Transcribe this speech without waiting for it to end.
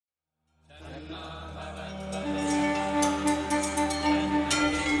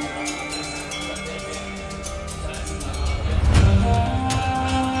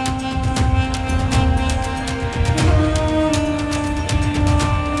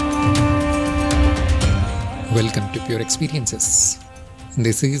Welcome to Pure Experiences.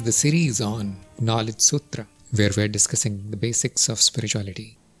 This is the series on Knowledge Sutra, where we're discussing the basics of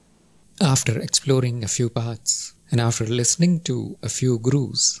spirituality. After exploring a few paths and after listening to a few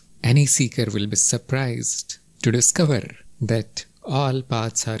gurus, any seeker will be surprised to discover that all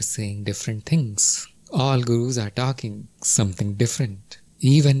paths are saying different things. All gurus are talking something different.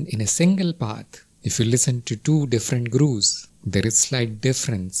 Even in a single path, if you listen to two different gurus, there is slight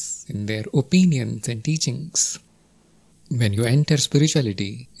difference in their opinions and teachings. When you enter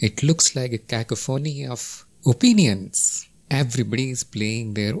spirituality, it looks like a cacophony of opinions. Everybody is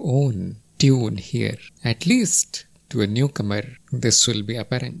playing their own tune here. At least to a newcomer, this will be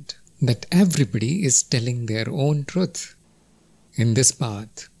apparent, that everybody is telling their own truth. In this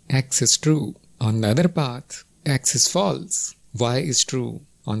path, X is true. On the other path, X is false. Y is true.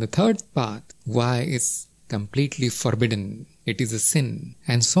 On the third path, Y is completely forbidden. It is a sin,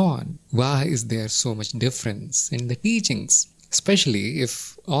 and so on. Why is there so much difference in the teachings, especially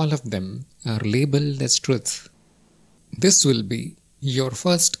if all of them are labeled as truth? This will be your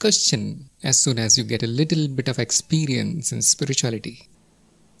first question as soon as you get a little bit of experience in spirituality.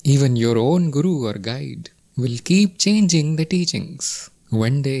 Even your own guru or guide will keep changing the teachings.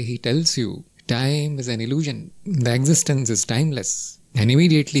 One day he tells you, time is an illusion, the existence is timeless. And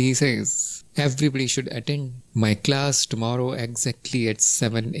immediately he says, everybody should attend my class tomorrow exactly at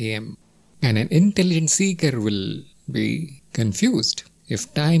 7 a.m. And an intelligent seeker will be confused.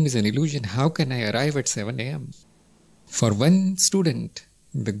 If time is an illusion, how can I arrive at 7 a.m.? For one student,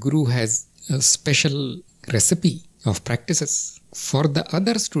 the guru has a special recipe of practices. For the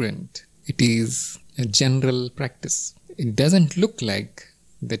other student, it is a general practice. It doesn't look like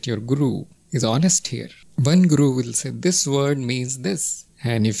that your guru is honest here. One guru will say, this word means this.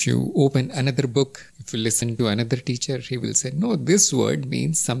 And if you open another book, if you listen to another teacher, he will say, no, this word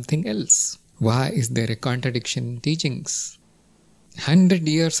means something else. Why is there a contradiction in teachings? 100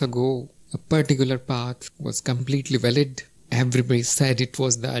 years ago, a particular path was completely valid. Everybody said it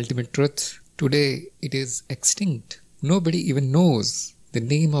was the ultimate truth. Today, it is extinct. Nobody even knows the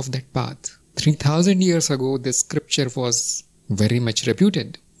name of that path. 3000 years ago, this scripture was very much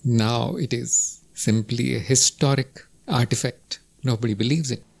reputed. Now it is simply a historic artifact. Nobody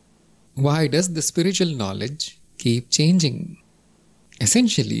believes it. Why does the spiritual knowledge keep changing?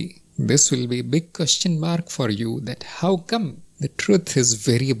 Essentially, this will be a big question mark for you, that how come the truth is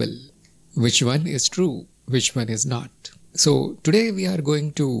variable? Which one is true? Which one is not? So today we are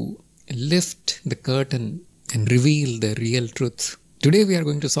going to lift the curtain and reveal the real truth. Today we are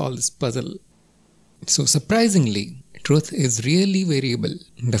going to solve this puzzle. So surprisingly, truth is really variable.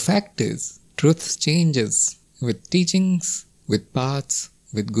 The fact is, truth changes with teachings, with paths,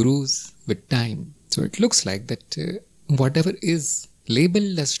 with gurus, with time. So it looks like that whatever is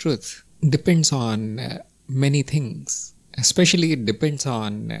labeled as truth depends on many things. Especially it depends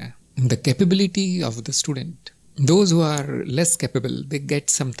on the capability of the student. Those who are less capable, they get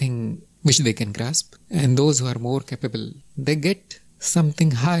something which they can grasp. And those who are more capable, they get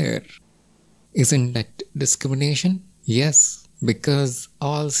something higher. Isn't that discrimination? Yes, because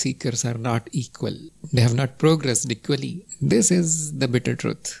all seekers are not equal. They have not progressed equally. This is the bitter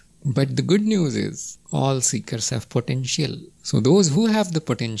truth. But the good news is, all seekers have potential. So those who have the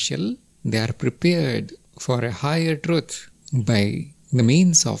potential, they are prepared for a higher truth by the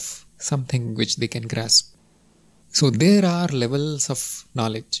means of something which they can grasp. So there are levels of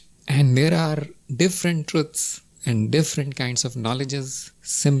knowledge, and there are different truths and different kinds of knowledges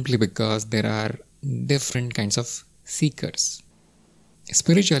simply because there are different kinds of seekers.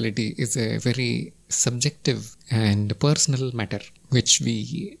 Spirituality is a very subjective and personal matter which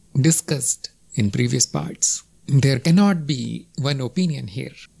we discussed in previous parts. There cannot be one opinion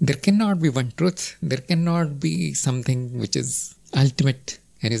here. There cannot be one truth. There cannot be something which is ultimate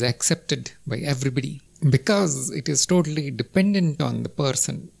and is accepted by everybody, because it is totally dependent on the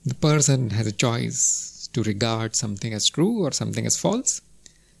person. The person has a choice to regard something as true or something as false,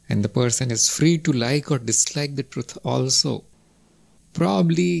 and the person is free to like or dislike the truth also.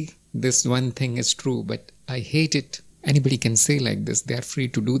 Probably this one thing is true, but I hate it. Anybody can say like this. They are free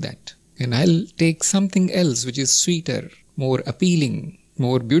to do that. And I'll take something else which is sweeter, more appealing,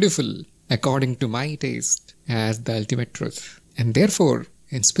 more beautiful, according to my taste, as the ultimate truth. And therefore,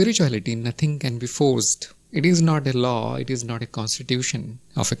 in spirituality, nothing can be forced. It is not a law, it is not a constitution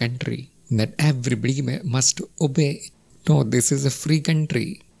of a country that everybody must obey. No, this is a free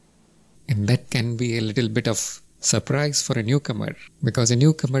country. And that can be a little bit of surprise for a newcomer, because a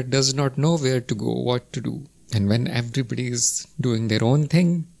newcomer does not know where to go, what to do. And when everybody is doing their own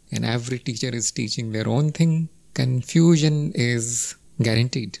thing and every teacher is teaching their own thing, confusion is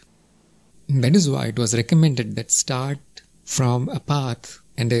guaranteed. That is why it was recommended that start from a path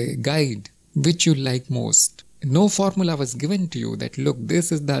and a guide which you like most. No formula was given to you that look,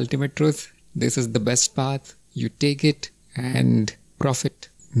 this is the ultimate truth, this is the best path, you take it and profit.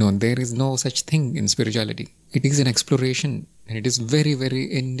 No, there is no such thing in spirituality. It is an exploration and it is very,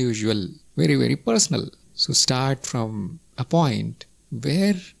 very individual, very, very personal. So start from a point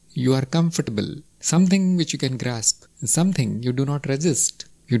where you are comfortable, something which you can grasp, something you do not resist,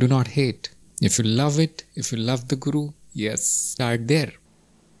 you do not hate. If you love it, if you love the Guru, yes, start there.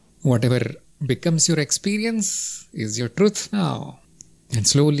 Whatever becomes your experience is your truth now. And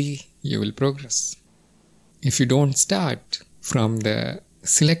slowly you will progress. If you don't start from the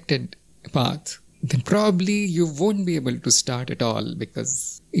selected path, then probably you won't be able to start at all,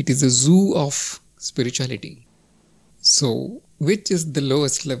 because it is a zoo of spirituality. So, which is the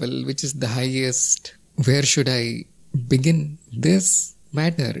lowest level? Which is the highest? Where should I begin? This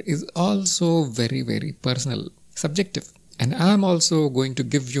matter is also very, very personal, subjective. And I am also going to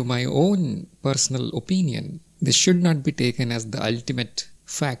give you my own personal opinion. This should not be taken as the ultimate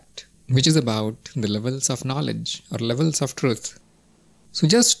fact, which is about the levels of knowledge or levels of truth. So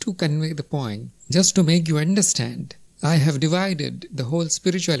just to convey the point, just to make you understand, I have divided the whole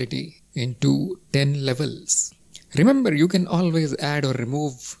spirituality into 10 levels. Remember, you can always add or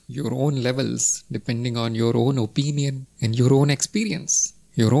remove your own levels depending on your own opinion and your own experience,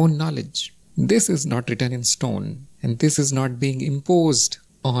 your own knowledge. This is not written in stone, and this is not being imposed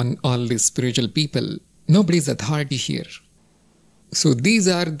on all these spiritual people. Nobody's authority here. So these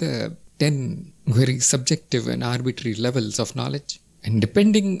are the 10 very subjective and arbitrary levels of knowledge. And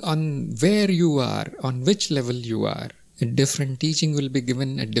depending on where you are, on which level you are, a different teaching will be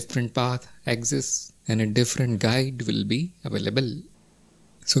given, a different path exists, and a different guide will be available.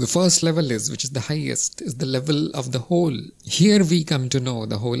 So the first level which is the highest, is the level of the whole. Here we come to know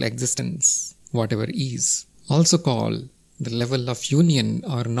the whole existence, whatever is, also called the level of union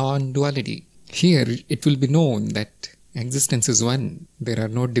or non-duality. Here it will be known that existence is one, there are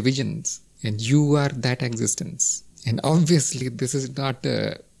no divisions, and you are that existence. And obviously this is not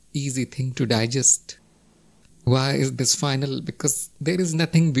an easy thing to digest. Why is this final? Because there is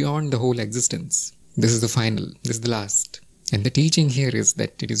nothing beyond the whole existence. This is the final, this is the last. And the teaching here is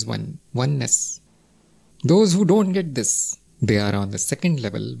that it is oneness. Those who don't get this, they are on the second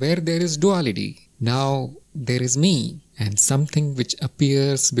level where there is duality. Now there is me and something which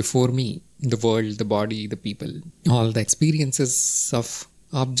appears before me. The world, the body, the people, all the experiences of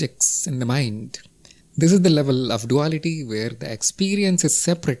objects in the mind. This is the level of duality where the experience is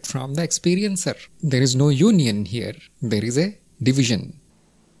separate from the experiencer. There is no union here. There is a division.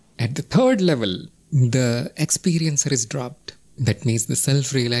 At the third level, the experiencer is dropped. That means the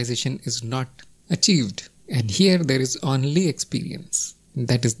self-realization is not achieved. And here there is only experience.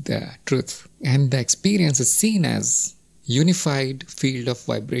 That is the truth. And the experience is seen as unified field of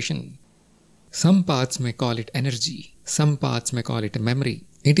vibration. Some parts may call it energy. Some parts may call it a memory.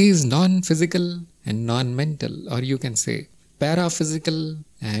 It is non-physical and non-mental, or you can say para-physical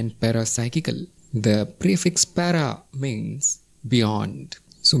and para-psychical. The prefix para means beyond.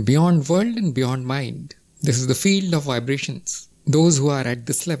 So beyond world and beyond mind. This is the field of vibrations. Those who are at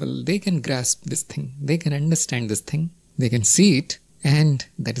this level, they can grasp this thing. They can understand this thing. They can see it, and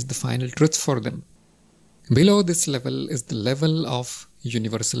that is the final truth for them. Below this level is the level of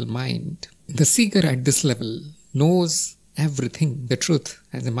universal mind. The seeker at this level knows everything, the truth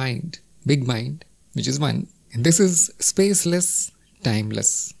as a mind, big mind, which is one. And this is spaceless,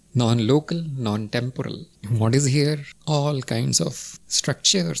 timeless, non-local, non-temporal. What is here? All kinds of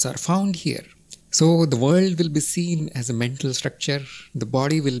structures are found here. So the world will be seen as a mental structure, the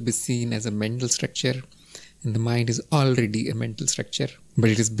body will be seen as a mental structure, and the mind is already a mental structure, but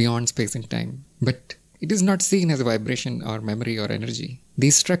it is beyond space and time. But it is not seen as a vibration or memory or energy.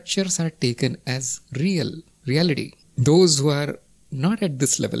 These structures are taken as reality. Those who are not at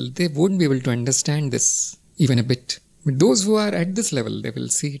this level, they won't be able to understand this even a bit. But those who are at this level, they will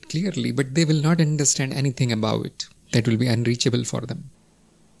see it clearly, but they will not understand anything about it. That will be unreachable for them.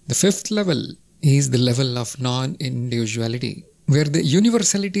 The fifth level is the level of non-individuality, where the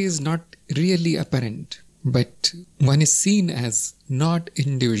universality is not really apparent, but one is seen as not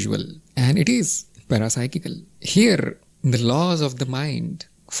individual, and it is parapsychical. Here, the laws of the mind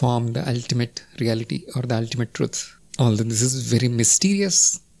form the ultimate reality or the ultimate truth. Although this is very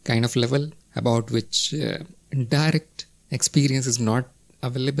mysterious kind of level about which direct experience is not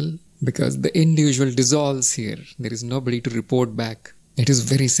available, because the individual dissolves here. There is nobody to report back. It is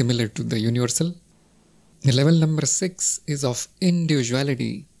very similar to the universal. The level number 6 is of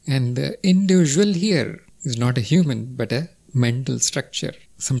individuality, and the individual here is not a human but a mental structure.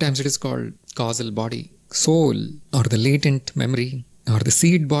 Sometimes it is called causal body, soul, or the latent memory, or the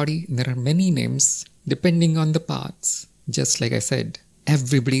seed body. There are many names depending on the paths. Just like I said,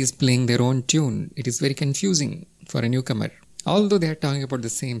 everybody is playing their own tune. It is very confusing for a newcomer. Although they are talking about the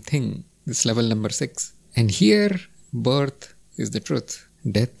same thing, this level number 6. And here, birth is the truth.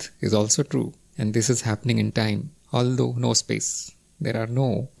 Death is also true. And this is happening in time, although no space. There are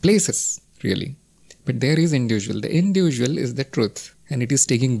no places, really. But there is individual. The individual is the truth. And it is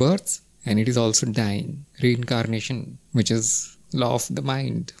taking births and it is also dying. Reincarnation, which is law of the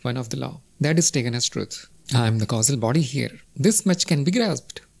mind, one of the law. That is taken as truth. I am the causal body here. This much can be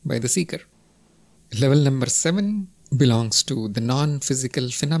grasped by the seeker. Level number 7 belongs to the non-physical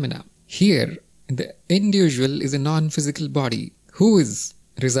phenomena. Here, the individual is a non-physical body who is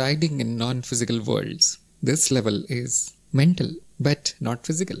residing in non-physical worlds. This level is mental, but not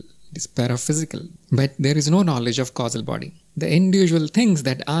physical. It is paraphysical. But there is no knowledge of causal body. The individual thinks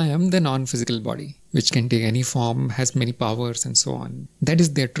that I am the non-physical body, which can take any form, has many powers and so on. That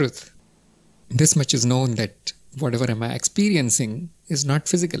is their truth. This much is known that whatever am I experiencing is not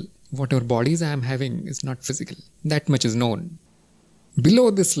physical. Whatever bodies I am having is not physical. That much is known.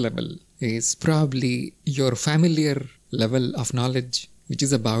 Below this level is probably your familiar level of knowledge, which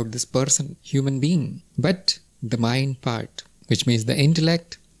is about this person, human being. But the mind part, which means the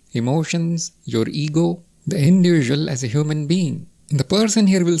intellect, emotions, your ego, the individual as a human being. The person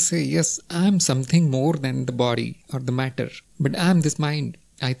here will say, yes, I am something more than the body or the matter. But I am this mind.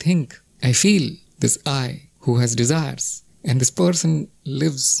 I think, I feel, this I who has desires. And this person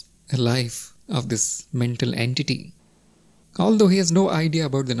lives a life of this mental entity. Although he has no idea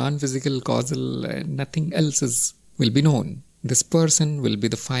about the non-physical, causal, nothing else will be known. This person will be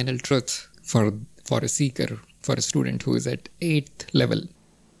the final truth for a seeker, for a student who is at 8th level.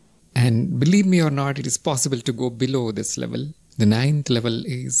 And believe me or not, it is possible to go below this level. The 9th level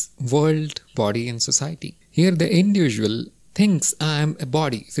is world, body and society. Here the individual thinks I am a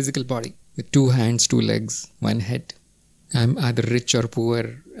body, physical body, with 2 hands, 2 legs, 1 head. I am either rich or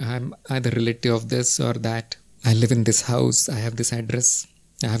poor. I am either relative of this or that. I live in this house. I have this address.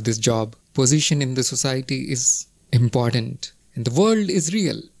 I have this job. Position in the society is important. And the world is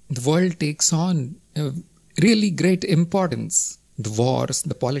real. The world takes on a really great importance. The wars,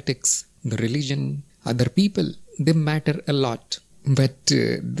 the politics, the religion, other people, they matter a lot. But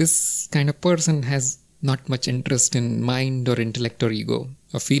this kind of person has not much interest in mind or intellect or ego,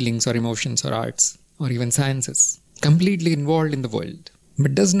 or feelings or emotions or arts, or even sciences. Completely involved in the world,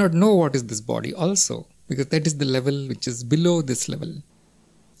 but does not know what is this body also, because that is the level which is below this level.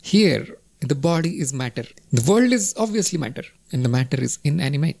 Here, the body is matter. The world is obviously matter, and the matter is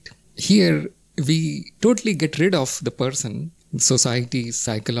inanimate. Here, we totally get rid of the person, society,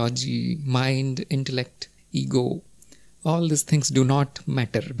 psychology, mind, intellect, ego. All these things do not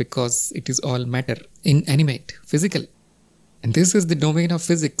matter because it is all matter, inanimate, physical. And this is the domain of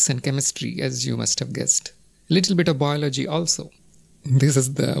physics and chemistry, as you must have guessed. A little bit of biology also. This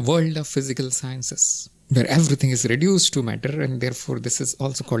is the world of physical sciences, where everything is reduced to matter, and therefore this is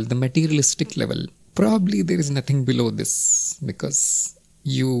also called the materialistic level. Probably there is nothing below this, because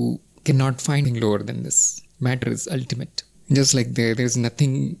you cannot find anything lower than this. Matter is ultimate. Just like there is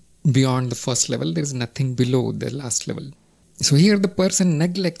nothing beyond the first level, there is nothing below the last level. So here the person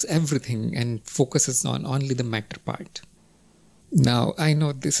neglects everything and focuses on only the matter part. Now I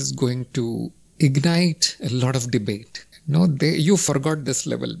know this is going to ignite a lot of debate. No, you forgot this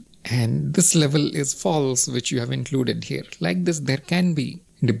level, and this level is false, which you have included here. Like this, there can be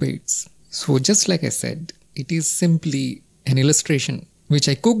debates. So just like I said, it is simply an illustration which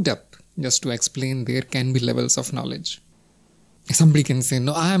I cooked up just to explain there can be levels of knowledge. Somebody can say,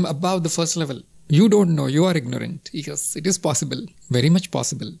 no, I am above the first level. You don't know, you are ignorant. Yes, it is possible, very much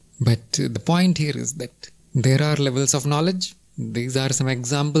possible. But the point here is that there are levels of knowledge. These are some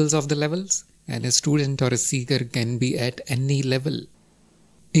examples of the levels. And a student or a seeker can be at any level.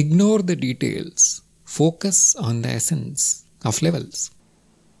 Ignore the details. Focus on the essence of levels.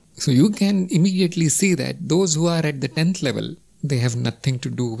 So you can immediately see that those who are at the 10th level, they have nothing to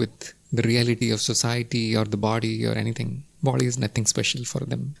do with the reality of society or the body or anything. Body is nothing special for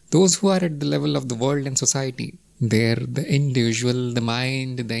them. Those who are at the level of the world and society, there the individual, the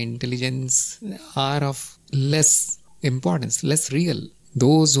mind, the intelligence are of less importance, less real.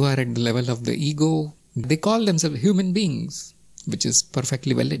 Those who are at the level of the ego, they call themselves human beings, which is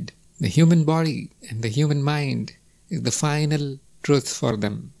perfectly valid. The human body and the human mind is the final truth for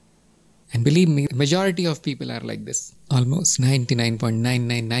them. And believe me, the majority of people are like this. Almost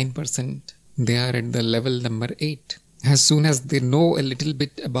 99.999%, they are at the level number 8. As soon as they know a little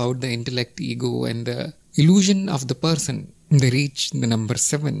bit about the intellect, ego and the illusion of the person, they reach the number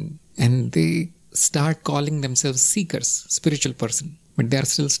 7 and they start calling themselves seekers, spiritual person. But they are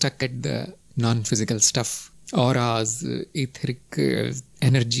still stuck at the non-physical stuff, auras, etheric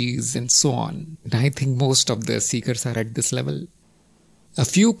energies and so on. And I think most of the seekers are at this level. A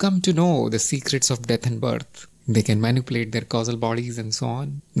few come to know the secrets of death and birth. They can manipulate their causal bodies and so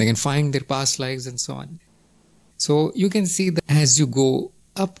on. They can find their past lives and so on. So you can see that as you go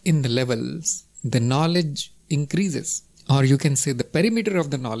up in the levels, the knowledge increases. Or you can say the perimeter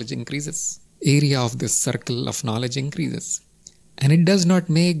of the knowledge increases. Area of this circle of knowledge increases. And it does not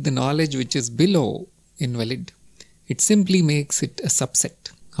make the knowledge which is below invalid. It simply makes it a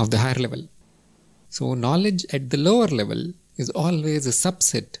subset of the higher level. So knowledge at the lower level is always a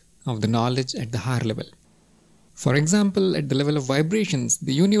subset of the knowledge at the higher level. For example, at the level of vibrations,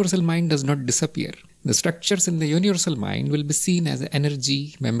 the universal mind does not disappear. The structures in the universal mind will be seen as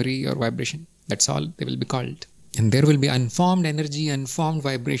energy, memory or vibration. That's all they will be called. And there will be unformed energy, unformed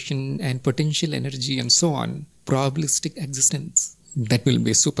vibration and potential energy and so on. Probabilistic existence. That will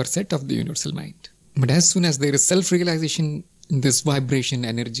be a superset of the universal mind. But as soon as there is self-realization, this vibration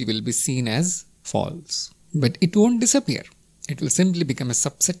energy will be seen as false. But it won't disappear. It will simply become a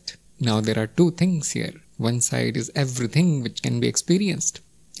subset. Now there are two things here. One side is everything which can be experienced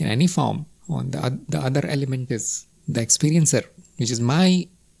in any form. On the other element is the experiencer, which is my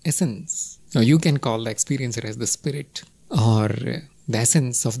essence. Now you can call the experiencer as the spirit or the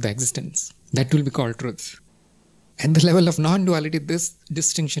essence of the existence. That will be called truth. At the level of non-duality, this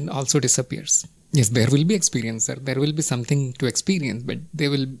distinction also disappears. Yes, there will be experiencer, there will be something to experience, but they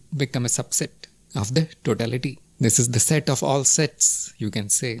will become a subset of the totality. This is the set of all sets, you can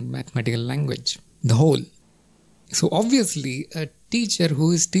say in mathematical language, the whole. So obviously, a teacher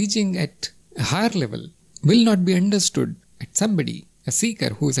who is teaching at a higher level will not be understood at somebody, a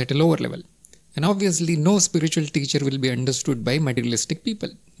seeker who is at a lower level. And obviously, no spiritual teacher will be understood by materialistic people,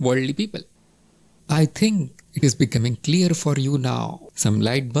 worldly people. I think it is becoming clear for you now. Some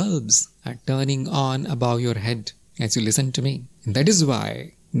light bulbs are turning on above your head as you listen to me. And that is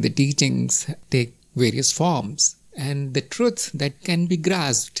why the teachings take various forms. And the truth that can be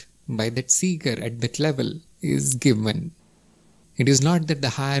grasped by that seeker at that level is given. It is not that the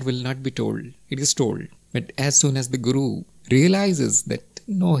higher will not be told. It is told. But as soon as the Guru realizes that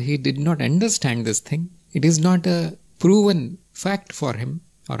no, he did not understand this thing, it is not a proven fact for him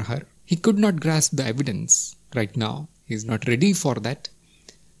or her. He could not grasp the evidence right now. He is not ready for that.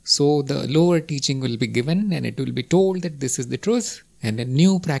 So the lower teaching will be given and it will be told that this is the truth, and a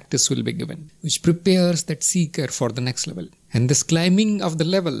new practice will be given which prepares that seeker for the next level. And this climbing of the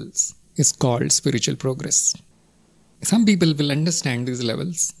levels is called spiritual progress. Some people will understand these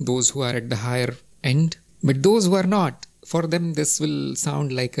levels, those who are at the higher end, but those who are not, for them this will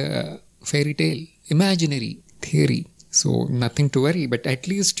sound like a fairy tale, imaginary theory. So nothing to worry, but at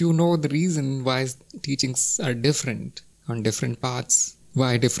least you know the reason why teachings are different on different paths,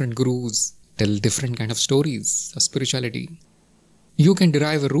 why different gurus tell different kind of stories of spirituality. You can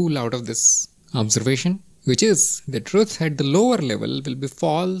derive a rule out of this observation, which is the truth at the lower level will be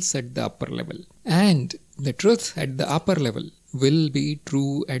false at the upper level. And the truth at the upper level will be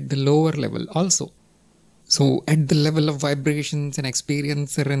true at the lower level also. So at the level of vibrations and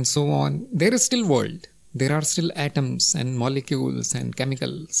experiencer and so on, there is still world. There are still atoms and molecules and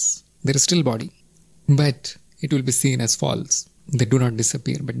chemicals. There is still body. But it will be seen as false. They do not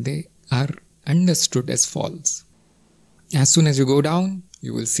disappear, but they are understood as false. As soon as you go down,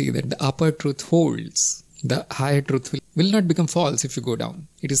 you will see that the upper truth holds. The higher truth will not become false if you go down.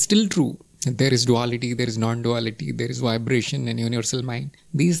 It is still true. There is duality, there is non-duality, there is vibration and universal mind.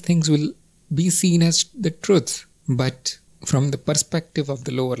 These things will be seen as the truth, but from the perspective of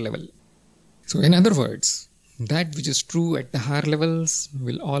the lower level. So in other words, that which is true at the higher levels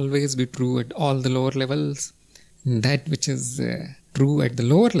will always be true at all the lower levels. That which is true at the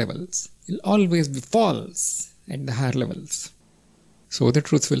lower levels will always be false at the higher levels. So the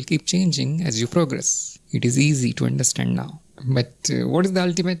truth will keep changing as you progress. It is easy to understand now. But what is the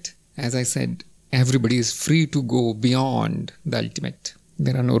ultimate? As I said, everybody is free to go beyond the ultimate.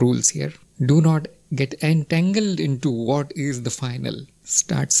 There are no rules here. Do not get entangled into what is the final.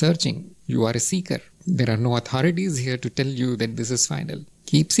 Start searching. You are a seeker. There are no authorities here to tell you that this is final.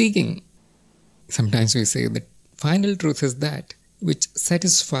 Keep seeking. Sometimes we say that final truth is that which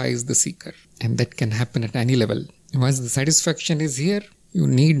satisfies the seeker. And that can happen at any level. Once the satisfaction is here, you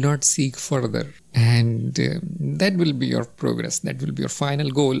need not seek further. And that will be your progress. That will be your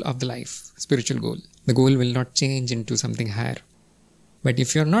final goal of the life, spiritual goal. The goal will not change into something higher. But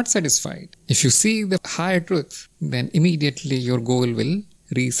if you are not satisfied, if you see the higher truth, then immediately your goal will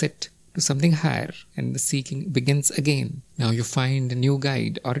reset to something higher, and the seeking begins again. Now you find a new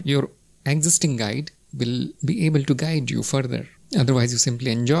guide, or your existing guide will be able to guide you further. Otherwise, you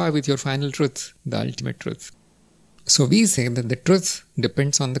simply enjoy with your final truth, the ultimate truth. So we say that the truth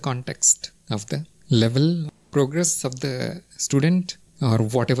depends on the context of the level of progress of the student, or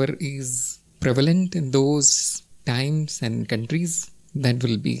whatever is prevalent in those times and countries, that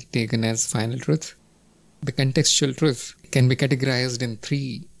will be taken as final truth. The contextual truth can be categorized in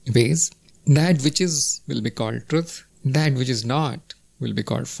three ways. That which is will be called truth, that which is not will be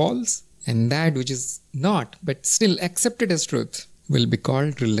called false, and that which is not but still accepted as truth will be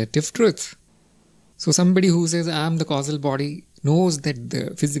called relative truth. So somebody who says, I am the causal body, knows that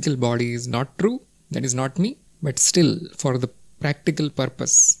the physical body is not true, that is not me, but still for the practical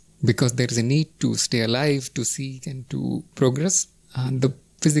purpose, because there is a need to stay alive, to seek and to progress, the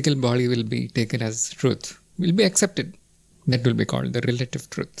physical body will be taken as truth, will be accepted. That will be called the relative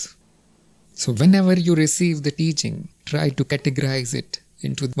truth. So whenever you receive the teaching, try to categorize it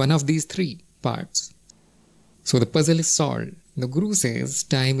into one of these three parts. So the puzzle is solved. The Guru says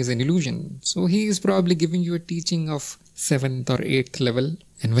time is an illusion. So he is probably giving you a teaching of 7th or 8th level.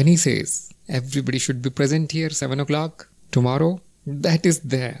 And when he says everybody should be present here 7 o'clock tomorrow, that is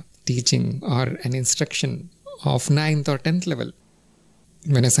the teaching or an instruction of 9th or 10th level.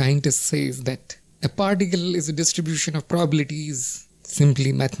 When a scientist says that a particle is a distribution of probabilities,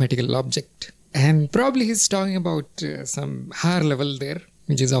 simply mathematical object, and probably he's talking about some higher level there,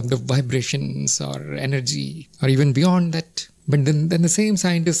 which is of the vibrations or energy or even beyond that. But then the same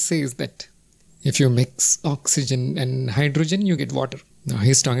scientist says that if you mix oxygen and hydrogen, you get water. Now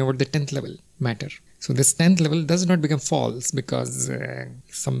he's talking about the 10th level matter. So this 10th level does not become false because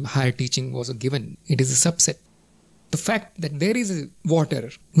some higher teaching was given. It is a subset. The fact that there is a water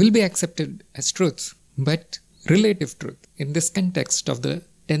will be accepted as truth, but relative truth in this context of the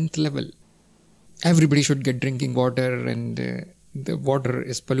 10th level. Everybody should get drinking water, and the water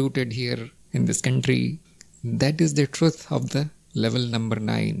is polluted here in this country. That is the truth of the level number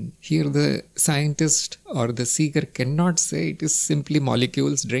 9. Here the scientist or the seeker cannot say it is simply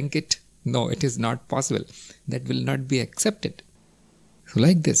molecules, drink it. No, it is not possible. That will not be accepted. So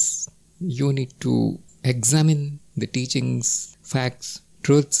like this, you need to examine the teachings, facts,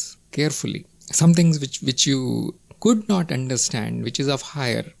 truths carefully. Some things which you could not understand, which is of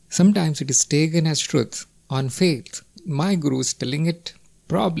higher, sometimes it is taken as truth on faith. My guru is telling it,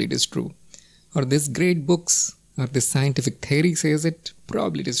 probably it is true. Or this great books or this scientific theory says it,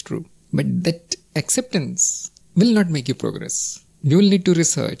 probably it is true. But that acceptance will not make you progress. You will need to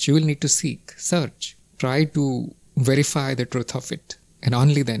research, you will need to seek, search, try to verify the truth of it. And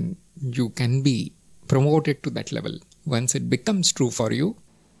only then you can be promoted to that level. Once it becomes true for you,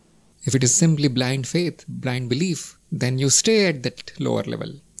 if it is simply blind faith, blind belief, then you stay at that lower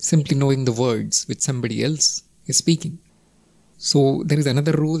level, simply knowing the words which somebody else is speaking. So there is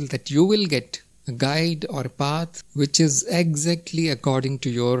another rule that you will get a guide or a path which is exactly according to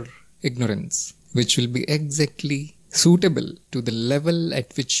your ignorance, which will be exactly suitable to the level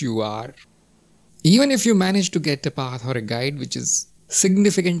at which you are. Even if you manage to get a path or a guide which is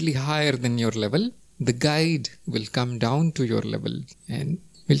significantly higher than your level, the guide will come down to your level and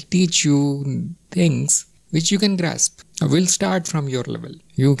will teach you things which you can grasp. Will start from your level.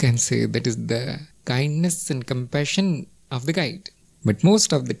 You can say that is the kindness and compassion of the guide. But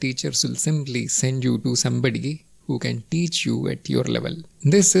most of the teachers will simply send you to somebody who can teach you at your level.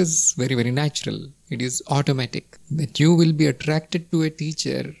 This is very, very natural. It is automatic that you will be attracted to a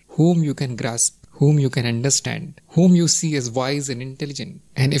teacher whom you can grasp, whom you can understand, whom you see as wise and intelligent.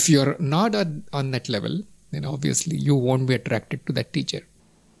 And if you are not on that level, then obviously you won't be attracted to that teacher.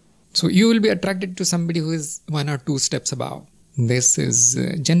 So you will be attracted to somebody who is 1 or 2 steps above. This is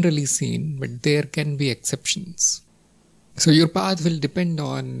generally seen, but there can be exceptions. So your path will depend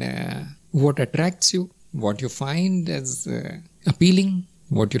on what attracts you, what you find as appealing,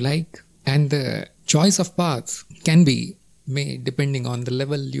 what you like. And the choice of path can be made depending on the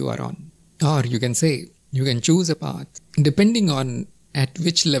level you are on. Or you can say, you can choose a path depending on at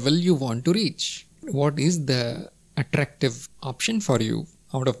which level you want to reach. What is the attractive option for you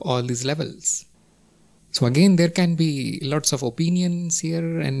out of all these levels? So again, there can be lots of opinions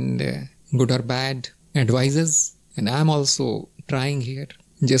here and good or bad advices. And I am also trying here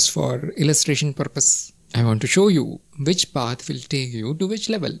just for illustration purpose. I want to show you which path will take you to which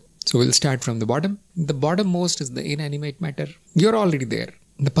level. So we'll start from the bottom. The bottommost is the inanimate matter. You're already there.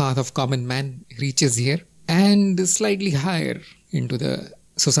 The path of common man reaches here and slightly higher into the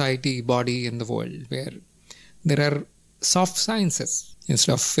society, body and the world, where there are soft sciences.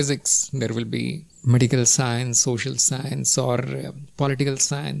 Instead of physics, there will be medical science, social science or political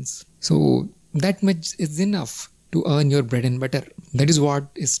science. So that much is enough to earn your bread and butter. That is what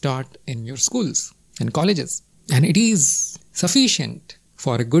is taught in your schools and colleges. And it is sufficient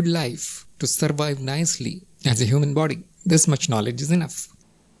for a good life to survive nicely as a human body. This much knowledge is enough.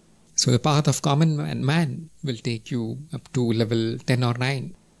 So the path of common man will take you up to level 10 or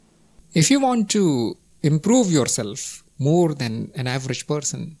 9. If you want to improve yourself more than an average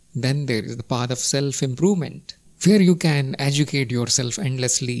person, then there is the path of self-improvement, where you can educate yourself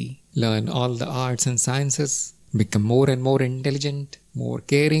endlessly, learn all the arts and sciences, become more and more intelligent, more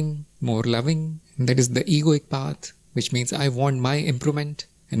caring, more loving. And that is the egoic path, which means I want my improvement.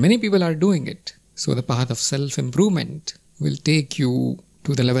 And many people are doing it. So the path of self-improvement will take you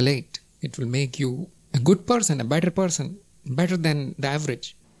to the level 8. It will make you a good person, better than the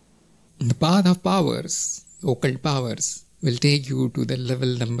average. The path of powers, occult powers, will take you to the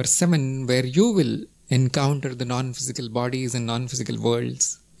level number 7, where you will encounter the non-physical bodies and non-physical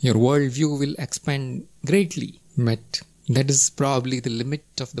worlds. Your worldview will expand greatly, but that is probably the limit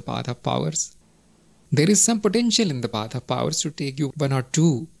of the path of powers. There is some potential in the path of powers to take you 1 or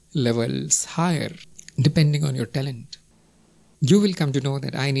 2 levels higher, depending on your talent. You will come to know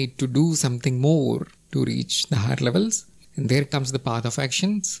that I need to do something more to reach the higher levels. And there comes the path of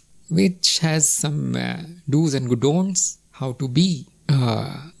actions, which has some do's and don'ts, how to be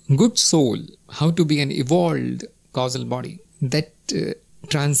a good soul, how to be an evolved causal body that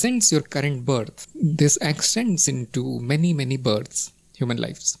transcends your current birth. This extends into many, many births, human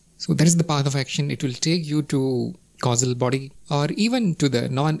lives. So that is the path of action. It will take you to causal body or even to the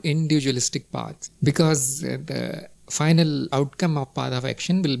non-individualistic path, because the final outcome of path of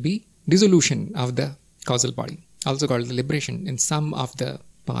action will be dissolution of the causal body, also called the liberation. In some of the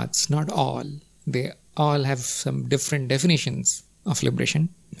paths, not all, they all have some different definitions of liberation,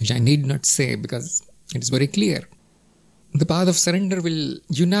 which I need not say because it is very clear. The path of surrender will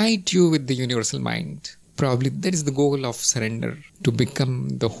unite you with the universal mind. Probably that is the goal of surrender, to become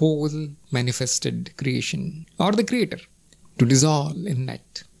the whole manifested creation or the creator, to dissolve in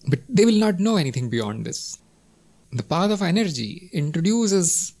that. But they will not know anything beyond this. The path of energy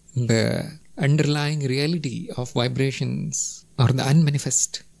introduces the underlying reality of vibrations or the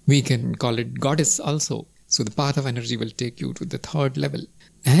unmanifest. We can call it goddess also. So the path of energy will take you to the 3rd level.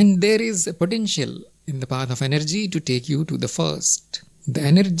 And there is a potential in the path of energy to take you to the 1st. The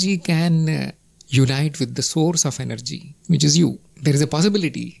energy can unite with the source of energy, which is you. There is a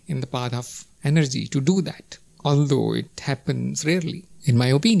possibility in the path of energy to do that, although it happens rarely, in my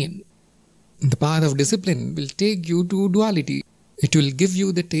opinion. The path of discipline will take you to duality. It will give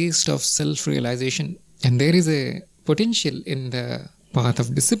you the taste of self-realization. And there is a potential in the path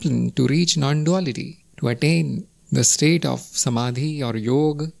of discipline to reach non-duality, to attain the state of samadhi or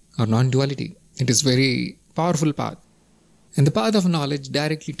yoga or non-duality. It is very powerful path. And the path of knowledge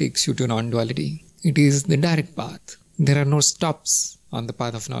directly takes you to non-duality. It is the direct path. There are no stops on the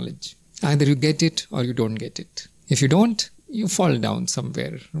path of knowledge. Either you get it or you don't get it. If you don't, you fall down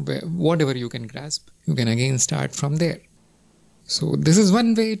somewhere, whatever you can grasp. You can again start from there. So this is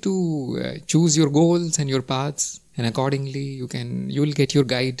one way to choose your goals and your paths, and accordingly you will get your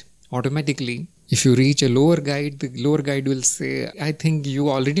guide automatically. If you reach a lower guide, the lower guide will say, I think you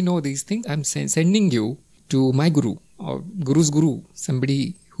already know these things. I'm sending you to my guru or guru's guru,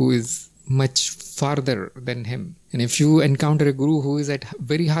 somebody who is much farther than him. And if you encounter a guru who is at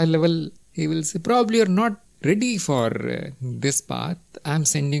very high level, he will say, probably you're not ready for this path. I'm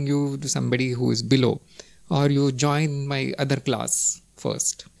sending you to somebody who is below, or you join my other class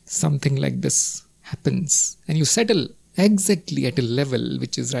first. Something like this happens, and you settle exactly at a level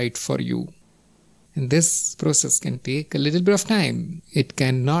which is right for you. And this process can take a little bit of time. It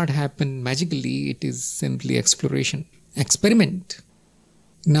cannot happen magically. It is simply exploration, experiment.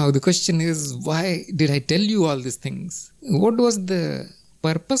 Now the question is, why did I tell you all these things? What was the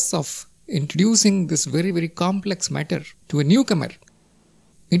purpose of introducing this very, very complex matter to a newcomer?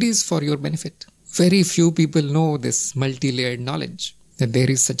 It is for your benefit. Very few people know this multi-layered knowledge, that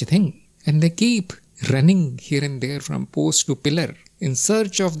there is such a thing. And they keep running here and there from post to pillar in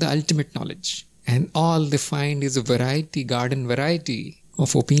search of the ultimate knowledge. And all they find is a garden variety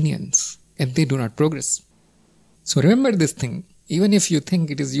of opinions, and they do not progress. So remember this thing, even if you think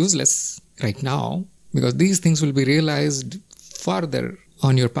it is useless right now, because these things will be realized further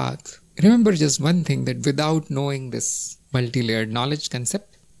on your path. Remember just one thing, that without knowing this multi-layered knowledge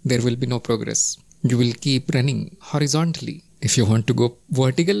concept, there will be no progress. You will keep running horizontally. If you want to go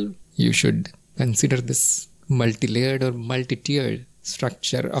vertical, you should consider this multi-layered or multi-tiered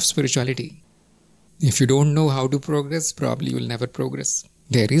structure of spirituality. If you don't know how to progress, probably you will never progress.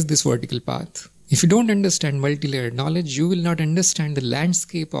 There is this vertical path. If you don't understand multi-layered knowledge, you will not understand the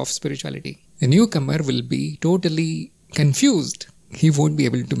landscape of spirituality. A newcomer will be totally confused. He won't be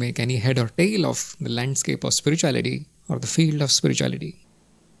able to make any head or tail of the landscape of spirituality or the field of spirituality.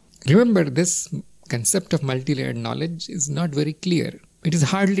 Remember, this concept of multi-layered knowledge is not very clear. It is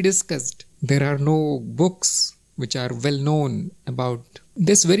hardly discussed. There are no books which are well known about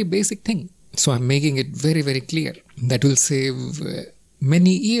this very basic thing. So I'm making it very, very clear. That will save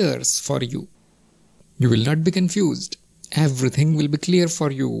many years for you. You will not be confused. Everything will be clear for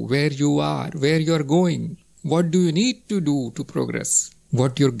you, where you are, where you are going, what do you need to do to progress,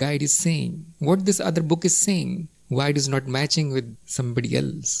 what your guide is saying, what this other book is saying, why it is not matching with somebody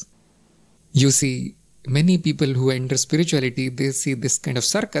else. You see, many people who enter spirituality, they see this kind of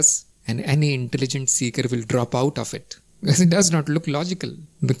circus, and any intelligent seeker will drop out of it. Because it does not look logical.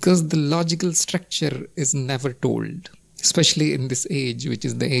 Because the logical structure is never told. Especially in this age, which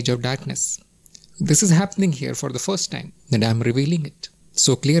is the age of darkness. This is happening here for the first time, and I am revealing it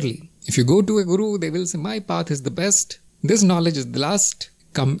so clearly. If you go to a guru, they will say, my path is the best. This knowledge is the last.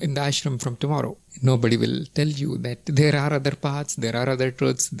 Come in the ashram from tomorrow. Nobody will tell you that there are other paths, there are other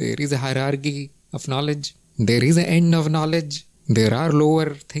truths, there is a hierarchy of knowledge, there is an end of knowledge, there are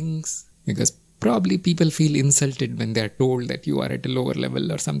lower things. Because probably people feel insulted when they are told that you are at a lower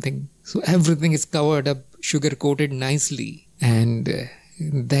level or something. So everything is covered up, sugar-coated nicely, and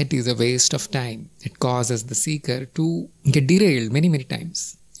that is a waste of time. It causes the seeker to get derailed many, many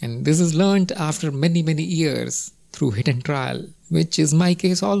times. And this is learnt after many, many years through hit and trial, which is my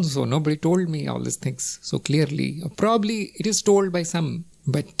case also. Nobody told me all these things so clearly. Probably it is told by some,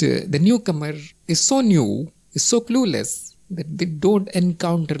 but the newcomer is so new, is so clueless that they don't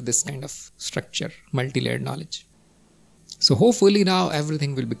encounter this kind of structure, multi-layered knowledge. So hopefully now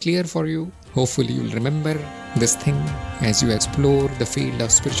everything will be clear for you. Hopefully you will remember this thing as you explore the field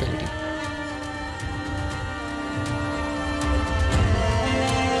of spirituality.